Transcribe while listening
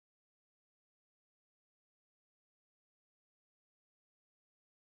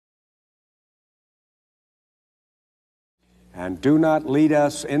And do not lead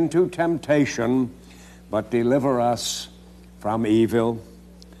us into temptation, but deliver us from evil.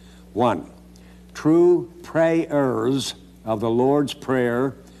 1. True prayers of the Lord's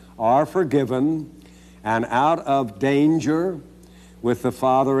Prayer are forgiven and out of danger with the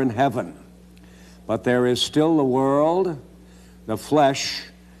Father in heaven. But there is still the world, the flesh,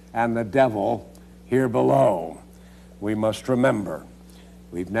 and the devil here below. We must remember.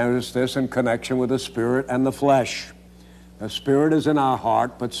 We've noticed this in connection with the spirit and the flesh. The spirit is in our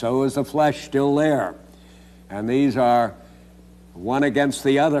heart, but so is the flesh still there. And these are one against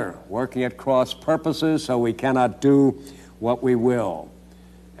the other, working at cross purposes, so we cannot do what we will.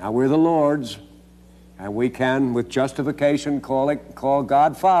 Now, we're the Lord's, and we can, with justification, call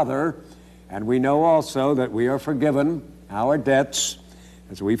God Father, and we know also that we are forgiven our debts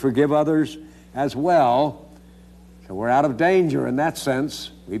as we forgive others as well. So we're out of danger in that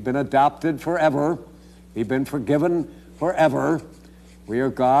sense. We've been adopted forever. We've been forgiven forever. We are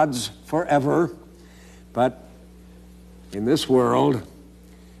God's forever. But in this world,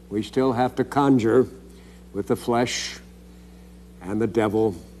 we still have to conjure with the flesh and the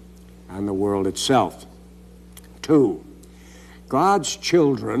devil and the world itself. 2, God's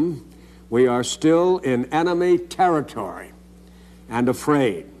children, we are still in enemy territory and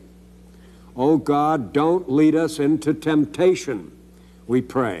afraid. Oh God, don't lead us into temptation, we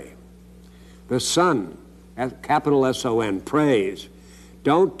pray. The Son, capital S-O-N, prays,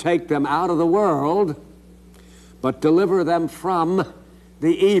 don't take them out of the world, but deliver them from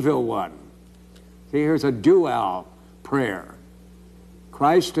the evil one. See, here's a dual prayer.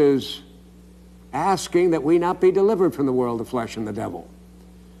 Christ is asking that we not be delivered from the world, the flesh, and the devil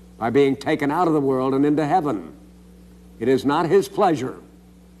by being taken out of the world and into heaven. It is not his pleasure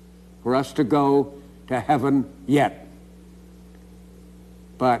for us to go to heaven yet.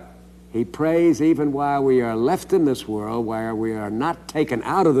 But he prays even while we are left in this world, while we are not taken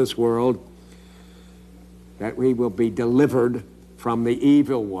out of this world, that we will be delivered from the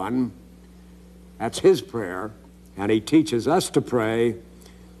evil one. That's his prayer. And he teaches us to pray,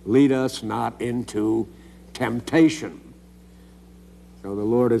 lead us not into temptation. So the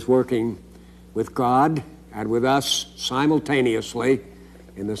Lord is working with God and with us simultaneously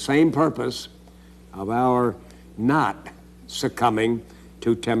in the same purpose of our not succumbing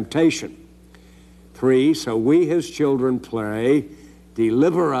to temptation. 3, so we his children pray,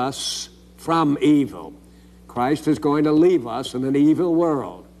 deliver us from evil. Christ is going to leave us in an evil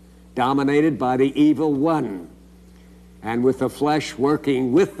world, dominated by the evil one, and with the flesh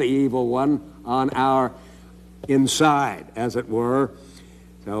working with the evil one on our inside, as it were.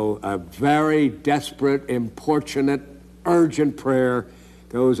 So a very desperate, importunate, urgent prayer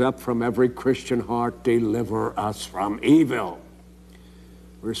goes up from every Christian heart, deliver us from evil.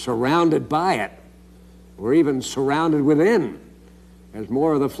 We're surrounded by it. We're even surrounded within. There's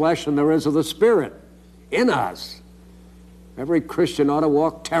more of the flesh than there is of the spirit in us. Every Christian ought to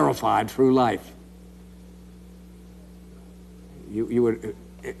walk terrified through life. You would,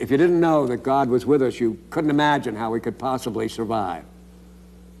 if you didn't know that God was with us, you couldn't imagine how we could possibly survive.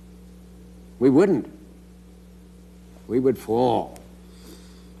 We wouldn't. We would fall.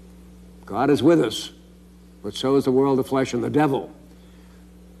 God is with us, but so is the world, the flesh, and the devil.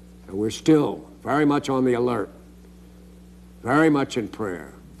 And we're still very much on the alert, very much in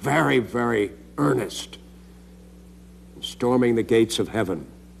prayer, very, very earnest, storming the gates of heaven.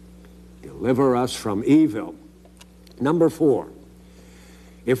 Deliver us from evil. Number 4,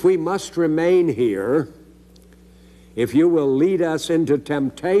 if we must remain here, if you will lead us into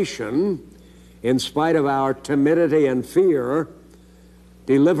temptation, in spite of our timidity and fear,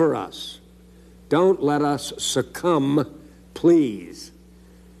 deliver us. Don't let us succumb, please.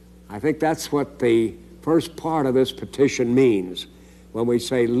 I think that's what the first part of this petition means when we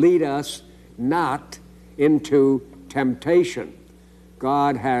say, lead us not into temptation.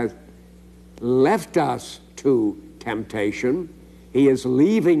 God has left us to temptation. He is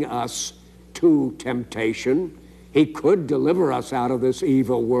leaving us to temptation. He could deliver us out of this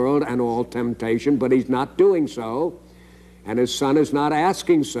evil world and all temptation, but he's not doing so, and his Son is not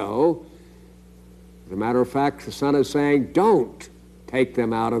asking so. As a matter of fact, the Son is saying, don't take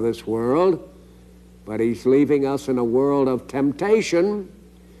them out of this world, but he's leaving us in a world of temptation.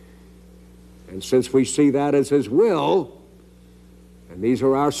 And since we see that as his will, and these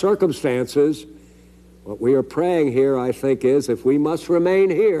are our circumstances, what we are praying here, I think, is if we must remain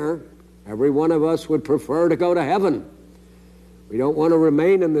here, every one of us would prefer to go to heaven. We don't want to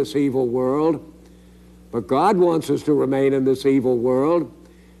remain in this evil world, but God wants us to remain in this evil world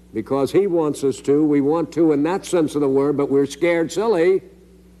because he wants us to. We want to in that sense of the word, but we're scared silly.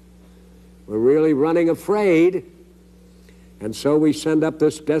 We're really running afraid. And so we send up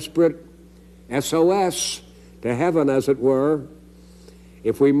this desperate SOS to heaven, as it were.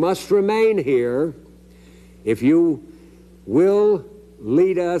 If we must remain here, if you will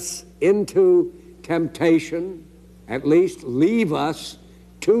lead us into temptation, at least leave us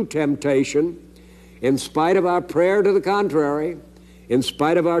to temptation, in spite of our prayer to the contrary, in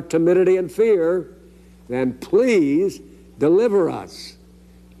spite of our timidity and fear, then please deliver us.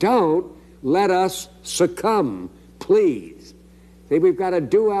 Don't let us succumb, please. See, we've got a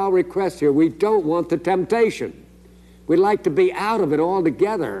dual request here. We don't want the temptation. We'd like to be out of it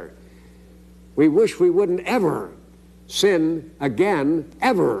altogether. We wish we wouldn't ever sin again,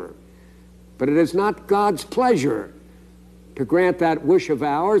 ever. But it is not God's pleasure to grant that wish of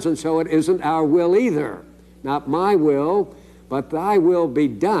ours, and so it isn't our will either. Not my will, but thy will be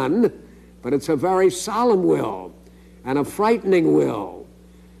done. But it's a very solemn will and a frightening will.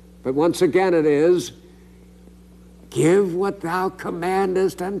 But once again it is, give what thou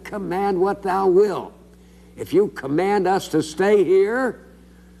commandest and command what thou wilt. If you command us to stay here,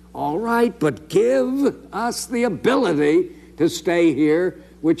 all right, but give us the ability to stay here,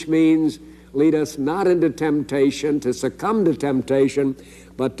 which means lead us not into temptation, to succumb to temptation,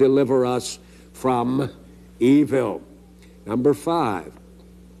 but deliver us from evil. Number 5,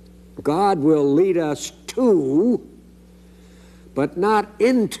 God will lead us to, but not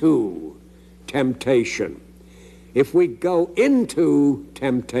into temptation. If we go into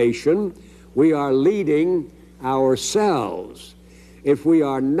temptation, we are leading ourselves. If we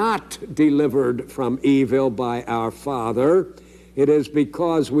are not delivered from evil by our Father, it is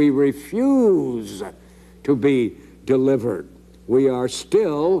because we refuse to be delivered. We are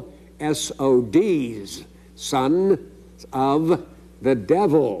still SODs, sons of the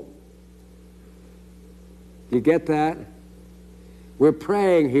devil. You get that? We're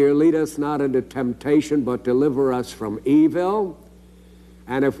praying here, lead us not into temptation, but deliver us from evil.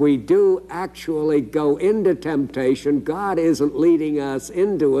 And if we do actually go into temptation, God isn't leading us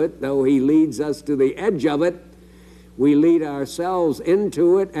into it, though he leads us to the edge of it. We lead ourselves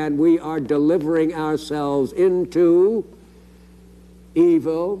into it, and we are delivering ourselves into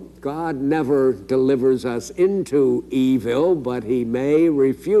evil. God never delivers us into evil, but he may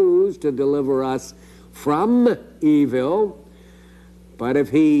refuse to deliver us from evil. But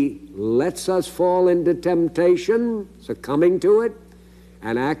if he lets us fall into temptation, succumbing to it,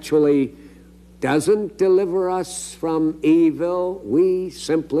 and actually doesn't deliver us from evil, we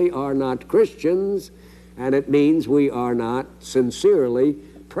simply are not Christians, and it means we are not sincerely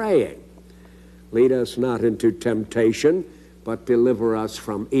praying. Lead us not into temptation, but deliver us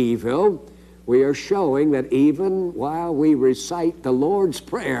from evil. We are showing that even while we recite the Lord's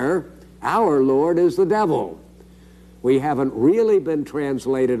Prayer, our Lord is the devil. We haven't really been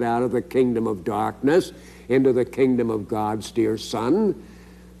translated out of the kingdom of darkness into the kingdom of God's dear Son.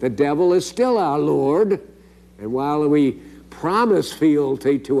 The devil is still our Lord, and while we promise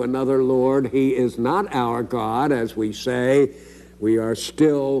fealty to another Lord, he is not our God, as we say. We are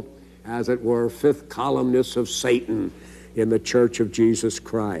still, as it were, fifth columnists of Satan in the Church of Jesus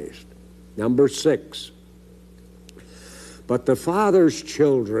Christ. Number 6, but the Father's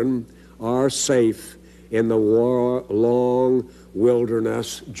children are safe in the long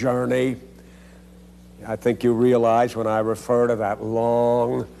wilderness journey. I think you realize when I refer to that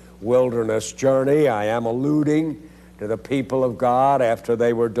long wilderness journey, I am alluding to the people of God after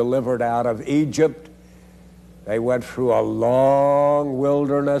they were delivered out of Egypt. They went through a long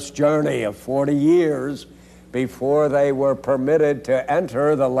wilderness journey of 40 years before they were permitted to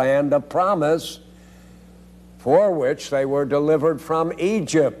enter the land of promise, for which they were delivered from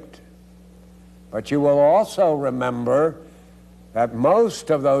Egypt. But you will also remember that most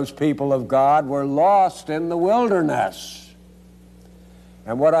of those people of God were lost in the wilderness.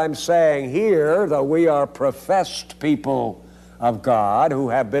 And what I'm saying here, though we are professed people of God who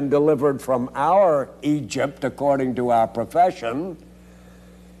have been delivered from our Egypt according to our profession,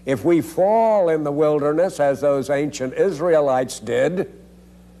 if we fall in the wilderness as those ancient Israelites did,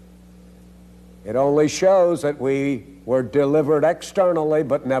 it only shows that we were delivered externally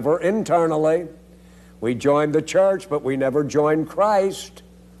but never internally. We joined the church, but we never joined Christ.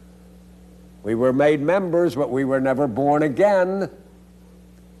 We were made members, but we were never born again.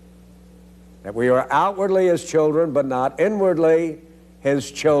 That we are outwardly his children, but not inwardly his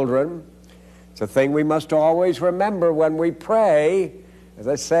children. It's a thing we must always remember when we pray. As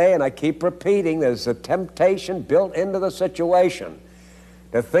I say, and I keep repeating, there's a temptation built into the situation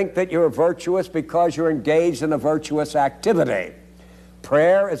to think that you're virtuous because you're engaged in a virtuous activity.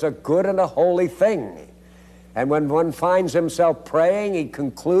 Prayer is a good and a holy thing. And when one finds himself praying, he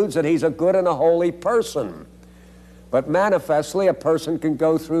concludes that he's a good and a holy person. But manifestly, a person can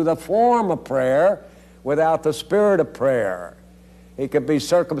go through the form of prayer without the spirit of prayer. He can be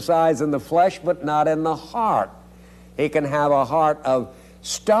circumcised in the flesh, but not in the heart. He can have a heart of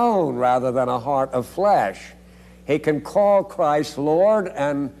stone rather than a heart of flesh. He can call Christ Lord,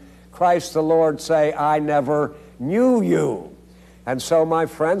 and Christ the Lord say, I never knew you. And so, my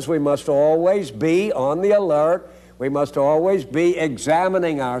friends, we must always be on the alert. We must always be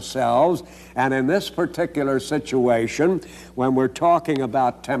examining ourselves. And in this particular situation, when we're talking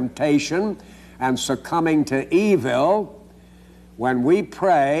about temptation and succumbing to evil, when we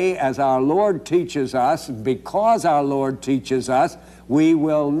pray as our Lord teaches us, because our Lord teaches us, we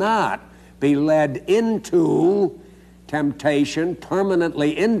will not be led into temptation,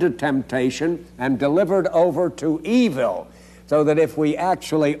 permanently into temptation, and delivered over to evil. So that if we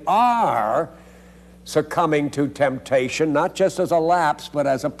actually are succumbing to temptation, not just as a lapse, but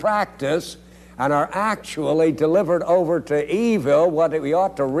as a practice, and are actually delivered over to evil, what we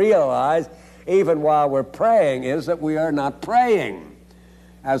ought to realize, even while we're praying, is that we are not praying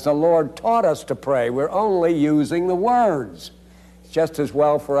as the Lord taught us to pray. We're only using the words. It's just as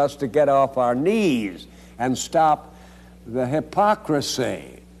well for us to get off our knees and stop the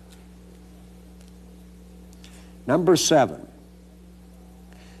hypocrisy. Number 7.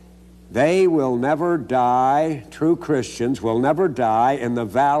 They will never die, true Christians will never die in the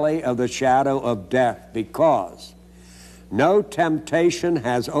valley of the shadow of death, because no temptation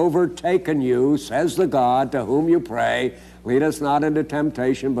has overtaken you, says the God to whom you pray. Lead us not into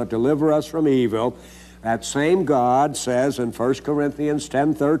temptation, but deliver us from evil. That same God says in 1 Corinthians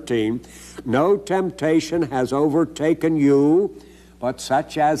 10:13, no temptation has overtaken you, but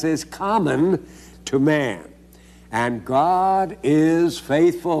such as is common to man. And God is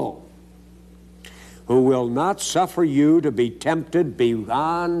faithful, who will not suffer you to be tempted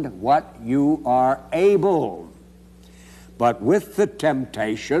beyond what you are able, but with the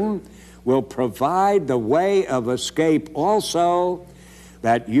temptation will provide the way of escape also,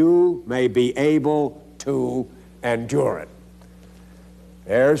 that you may be able to endure it.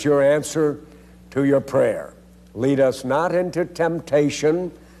 There's your answer to your prayer. Lead us not into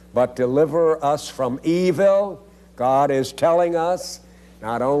temptation, but deliver us from evil. God is telling us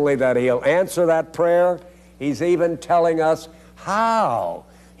not only that He'll answer that prayer, He's even telling us how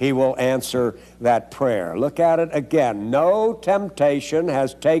He will answer that prayer. Look at it again. No temptation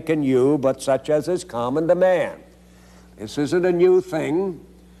has taken you but such as is common to man. This isn't a new thing.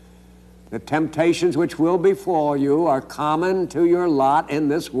 The temptations which will befall you are common to your lot in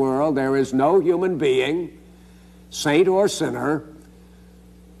this world. There is no human being, saint or sinner,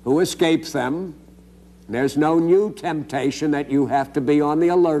 who escapes them. There's no new temptation that you have to be on the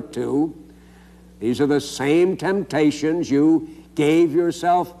alert to. These are the same temptations you gave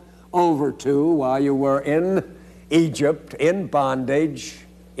yourself over to while you were in Egypt, in bondage,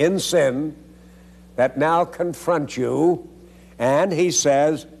 in sin, that now confront you. And he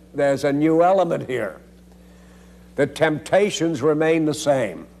says there's a new element here. The temptations remain the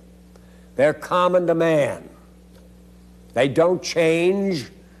same. They're common to man. They don't change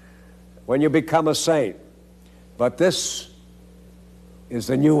when you become a saint. But this is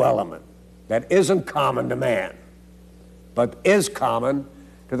the new element that isn't common to man, but is common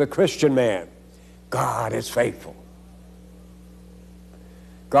to the Christian man. God is faithful.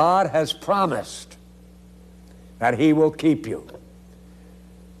 God has promised that He will keep you.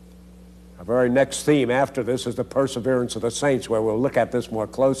 Our very next theme after this is the perseverance of the saints, where we'll look at this more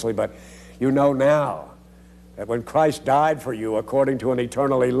closely, but you know now that when Christ died for you according to an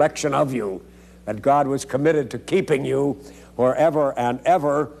eternal election of you, that God was committed to keeping you forever and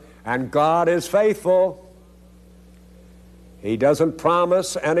ever, and God is faithful. He doesn't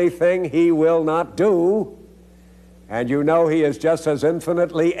promise anything He will not do, and you know He is just as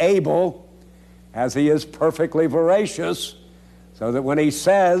infinitely able as He is perfectly veracious, so that when He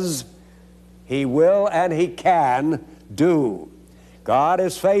says, He will and He can do. God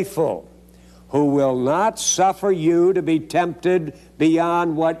is faithful, who will not suffer you to be tempted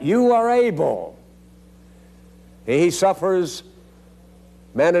beyond what you are able. He suffers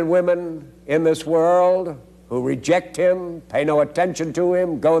men and women in this world who reject Him, pay no attention to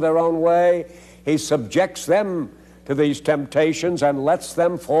Him, go their own way. He subjects them to these temptations and lets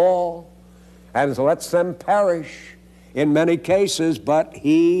them fall and lets them perish in many cases, but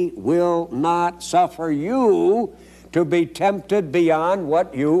He will not suffer you to be tempted beyond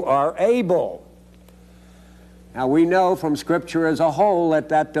what you are able. Now, we know from Scripture as a whole that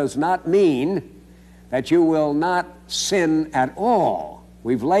that does not mean that you will not sin at all.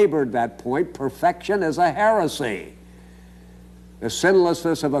 We've labored that point. Perfection is a heresy. The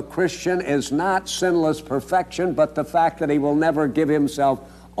sinlessness of a Christian is not sinless perfection, but the fact that he will never give himself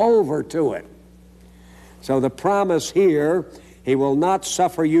over to it. So the promise here, he will not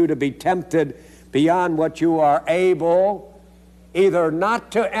suffer you to be tempted beyond what you are able, either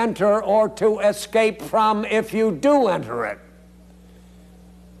not to enter or to escape from if you do enter it.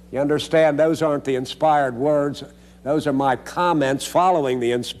 You understand, those aren't the inspired words. Those are my comments following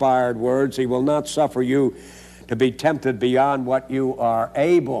the inspired words. He will not suffer you to be tempted beyond what you are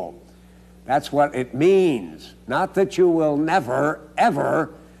able. That's what it means. Not that you will never,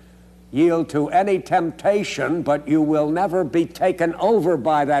 ever yield to any temptation, but you will never be taken over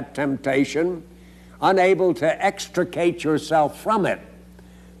by that temptation, unable to extricate yourself from it.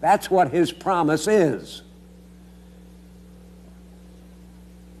 That's what his promise is.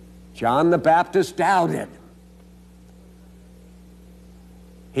 John the Baptist doubted.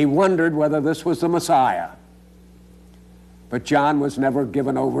 He wondered whether this was the Messiah. But John was never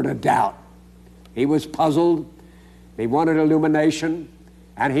given over to doubt. He was puzzled, he wanted illumination,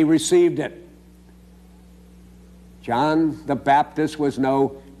 and he received it. John the Baptist was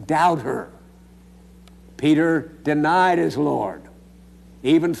no doubter. Peter denied his Lord,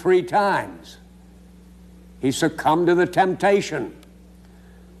 even 3 times. He succumbed to the temptation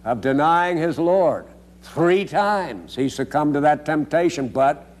of denying his Lord. 3 times he succumbed to that temptation,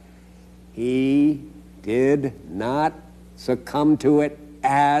 but he did not succumb to it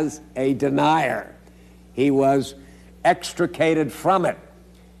as a denier. He was extricated from it.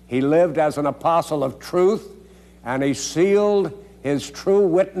 He lived as an apostle of truth, and he sealed his true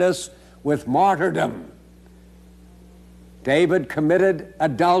witness with martyrdom. David committed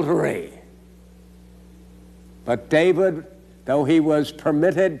adultery, but David, though he was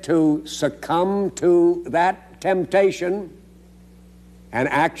permitted to succumb to that temptation and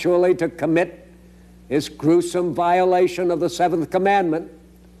actually to commit this gruesome violation of the 7th commandment,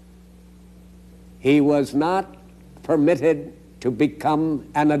 he was not permitted to become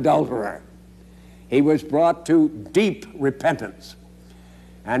an adulterer. He was brought to deep repentance,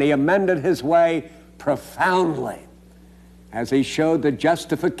 and he amended his way profoundly as he showed the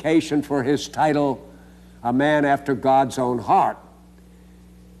justification for his title, a man after God's own heart.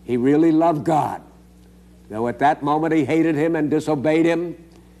 He really loved God, though at that moment he hated him and disobeyed him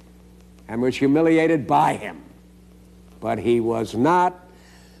and was humiliated by him. But he was not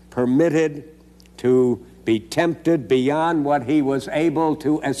permitted to be tempted beyond what he was able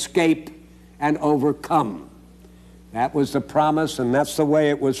to escape and overcome. That was the promise, and that's the way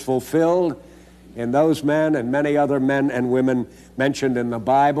it was fulfilled in those men and many other men and women mentioned in the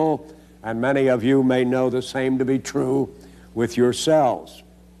Bible, and many of you may know the same to be true with yourselves.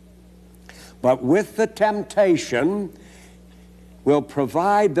 But with the temptation will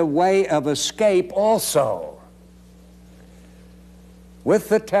provide the way of escape also. With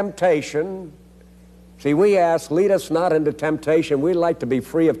the temptation, see, we ask, lead us not into temptation. We'd like to be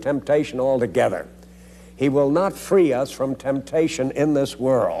free of temptation altogether. He will not free us from temptation in this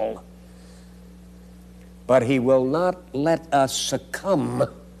world, but he will not let us succumb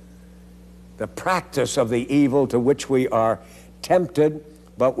the practice of the evil to which we are tempted,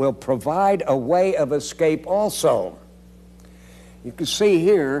 but will provide a way of escape also. You can see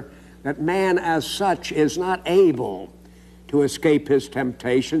here that man as such is not able to escape his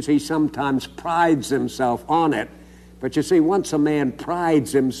temptations. He sometimes prides himself on it. But you see, once a man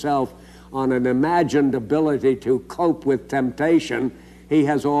prides himself on an imagined ability to cope with temptation, he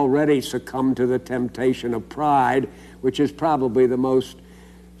has already succumbed to the temptation of pride, which is probably the most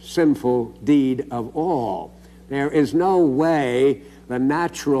sinful deed of all. There is no way the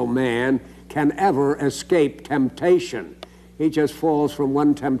natural man can ever escape temptation. He just falls from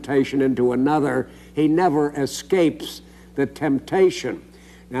one temptation into another. He never escapes the temptation.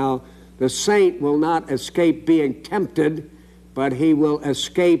 Now, the saint will not escape being tempted, but he will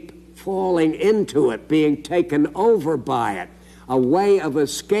escape falling into it, being taken over by it. A way of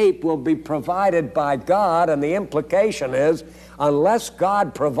escape will be provided by God, and the implication is, unless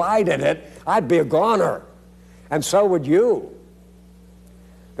God provided it, I'd be a goner, and so would you.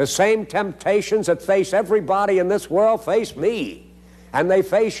 The same temptations that face everybody in this world face me, and they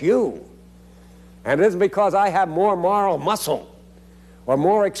face you. And it isn't because I have more moral muscle or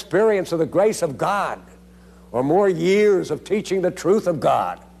more experience of the grace of God or more years of teaching the truth of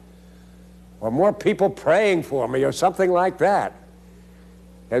God or more people praying for me or something like that.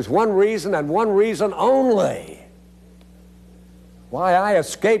 There's one reason and one reason only why I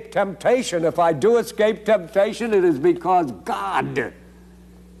escape temptation. If I do escape temptation, it is because God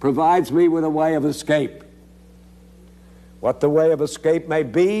provides me with a way of escape. What the way of escape may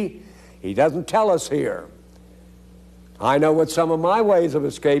be, he doesn't tell us here. I know what some of my ways of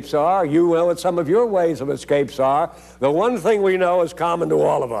escapes are. You know what some of your ways of escapes are. The one thing we know is common to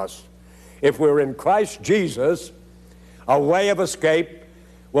all of us. If we're in Christ Jesus, a way of escape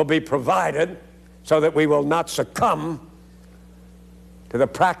will be provided so that we will not succumb to the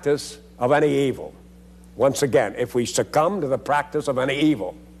practice of any evil. Once again, if we succumb to the practice of any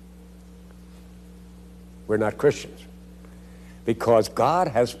evil, we're not Christians. Because God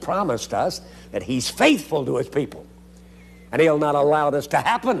has promised us that He's faithful to His people. And He'll not allow this to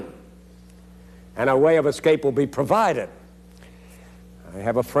happen. And a way of escape will be provided. I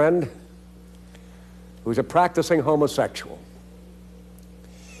have a friend who's a practicing homosexual.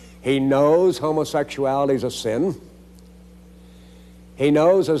 He knows homosexuality is a sin. He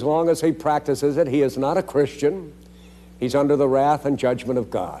knows as long as he practices it, he is not a Christian. He's under the wrath and judgment of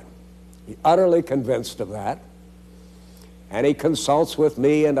God. He's utterly convinced of that. And he consults with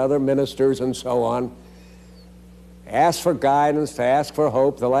me and other ministers and so on, asks for guidance, to ask for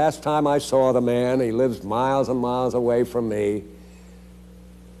hope. The last time I saw the man, he lives miles and miles away from me.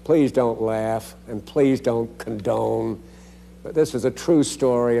 Please don't laugh, and please don't condone. But this is a true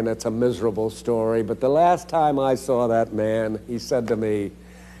story, and it's a miserable story. But the last time I saw that man, he said to me,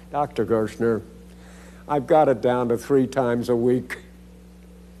 "Dr. Gerstner, I've got it down to 3 times a week.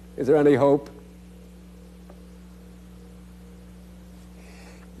 Is there any hope?"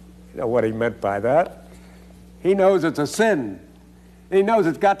 You know what he meant by that? He knows it's a sin. He knows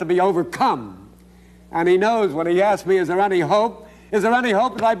it's got to be overcome. And he knows when he asked me, "Is there any hope? Is there any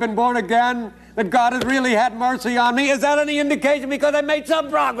hope that I've been born again? That God has really had mercy on me? Is that any indication? Because I made some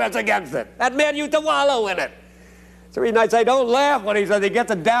progress against it." That man used to wallow in it. So the reason I say don't laugh when he says he gets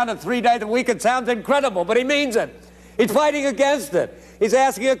it down to 3 days a week. It sounds incredible, but he means it. He's fighting against it. He's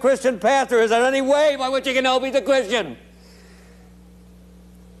asking a Christian pastor, is there any way by which he can help he's a Christian?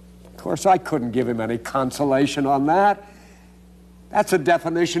 Of course, I couldn't give him any consolation on that. That's a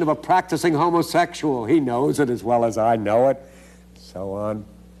definition of a practicing homosexual. He knows it as well as I know it. So on.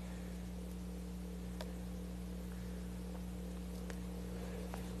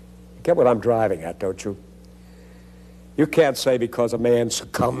 Get what I'm driving at, don't you? You can't say because a man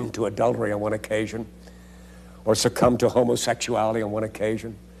succumbed to adultery on one occasion, or succumbed to homosexuality on one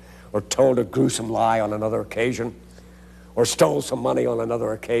occasion, or told a gruesome lie on another occasion, or stole some money on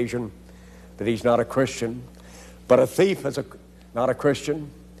another occasion, that he's not a Christian. But a thief is not a Christian,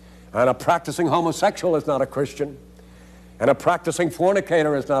 and a practicing homosexual is not a Christian, and a practicing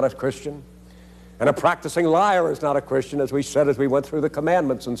fornicator is not a Christian, and a practicing liar is not a Christian, as we said as we went through the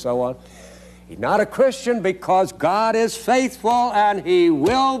commandments and so on. He's not a Christian because God is faithful and He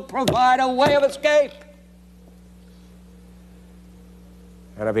will provide a way of escape.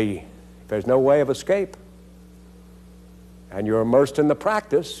 And if there's no way of escape, and you're immersed in the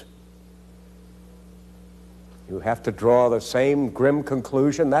practice, you have to draw the same grim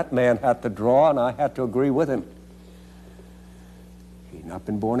conclusion that man had to draw, and I had to agree with him. He's not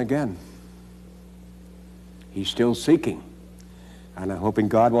been born again. He's still seeking, and I'm hoping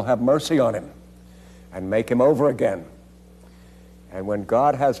God will have mercy on him and make him over again. And when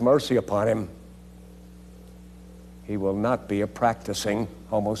God has mercy upon him, he will not be a practicing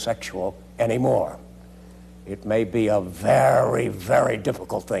homosexual anymore. It may be a very, very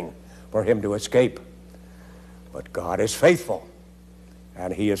difficult thing for him to escape, but God is faithful,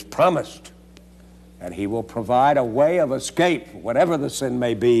 and He has promised, and He will provide a way of escape, whatever the sin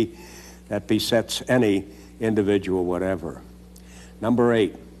may be that besets any individual, whatever. Number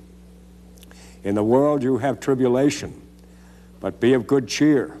 8, in the world you have tribulation, but be of good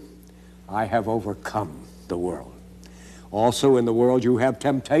cheer. I have overcome the world. Also in the world you have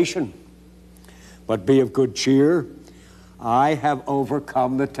temptation, but be of good cheer. I have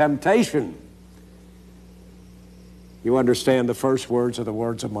overcome the temptation. You understand the first words are the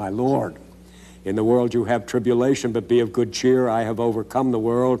words of my Lord. In the world you have tribulation, but be of good cheer. I have overcome the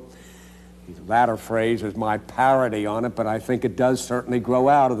world. The latter phrase is my parody on it, but I think it does certainly grow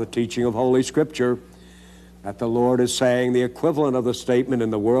out of the teaching of Holy Scripture, that the Lord is saying the equivalent of the statement, in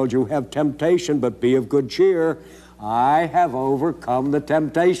the world you have temptation, but be of good cheer. I have overcome the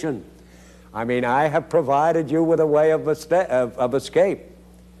temptation. I mean, I have provided you with a way of escape.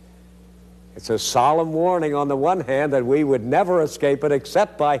 It's a solemn warning on the one hand that we would never escape it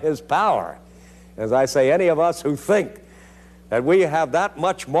except by His power. As I say, any of us who think that we have that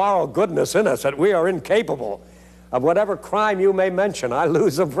much moral goodness in us that we are incapable of whatever crime you may mention. I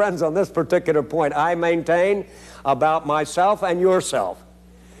lose some friends on this particular point. I maintain about myself and yourself,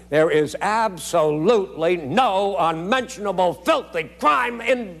 there is absolutely no unmentionable, filthy crime,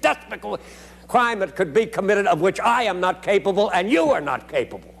 indespicable crime that could be committed of which I am not capable and you are not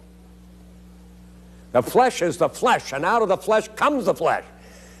capable. The flesh is the flesh, and out of the flesh comes the flesh.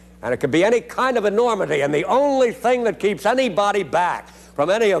 And it can be any kind of enormity, and the only thing that keeps anybody back from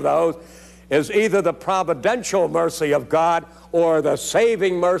any of those is either the providential mercy of God or the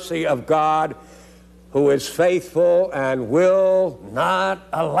saving mercy of God, who is faithful and will not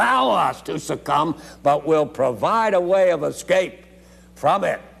allow us to succumb, but will provide a way of escape from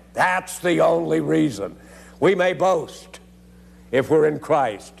it. That's the only reason. We may boast if we're in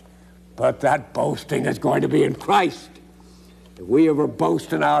Christ, but that boasting is going to be in Christ. If we ever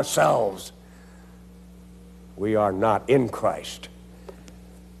boast in ourselves, we are not in Christ.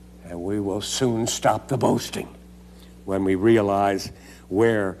 And we will soon stop the boasting when we realize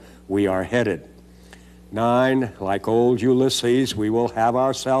where we are headed. 9, like old Ulysses, we will have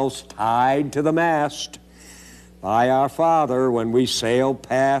ourselves tied to the mast by our Father when we sail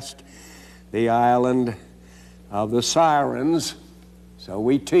past the island of the Sirens. So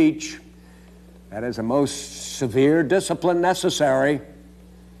we teach that is a most severe discipline necessary,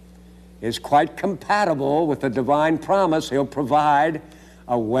 is quite compatible with the divine promise. He'll provide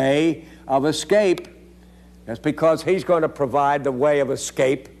a way of escape. Just because he's going to provide the way of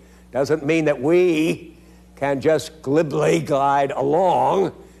escape doesn't mean that we can just glibly glide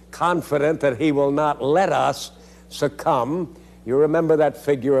along, confident that he will not let us succumb. You remember that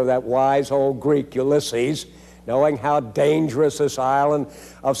figure of that wise old Greek Ulysses, knowing how dangerous this island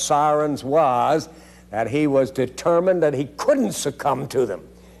of Sirens was, that he was determined that he couldn't succumb to them.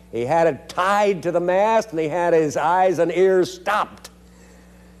 He had it tied to the mast, and he had his eyes and ears stopped.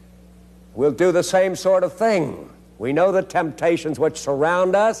 We'll do the same sort of thing. We know the temptations which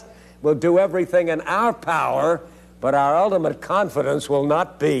surround us. We'll do everything in our power, but our ultimate confidence will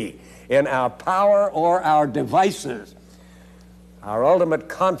not be in our power or our devices. Our ultimate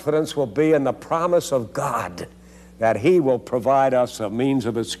confidence will be in the promise of God that he will provide us a means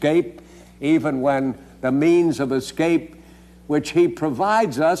of escape, even when the means of escape which he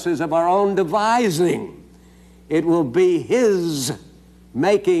provides us is of our own devising. It will be his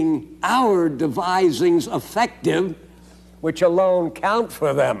making our devisings effective, which alone count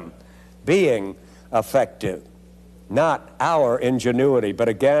for them being effective, not our ingenuity. But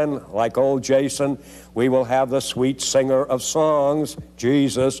again, like old Jason, we will have the sweet singer of songs,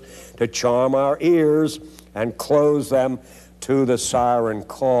 Jesus, to charm our ears and close them to the siren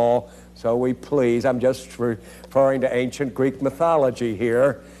call. So we please, I'm just referring to ancient Greek mythology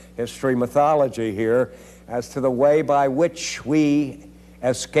here, history mythology here, as to the way by which we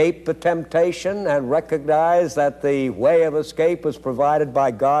escape the temptation and recognize that the way of escape was provided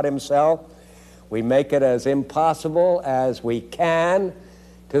by God himself. We make it as impossible as we can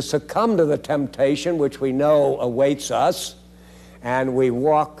to succumb to the temptation which we know awaits us, and we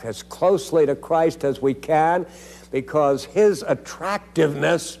walk as closely to Christ as we can, because his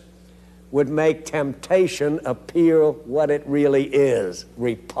attractiveness would make temptation appear what it really is,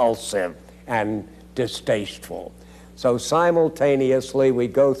 repulsive and distasteful. So simultaneously we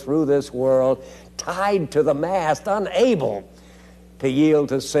go through this world tied to the mast, unable to yield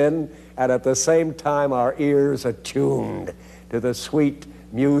to sin, and at the same time our ears attuned to the sweet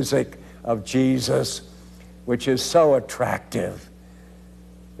music of Jesus, which is so attractive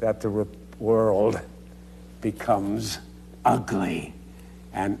that the world becomes ugly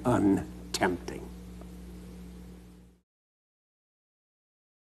and untempting.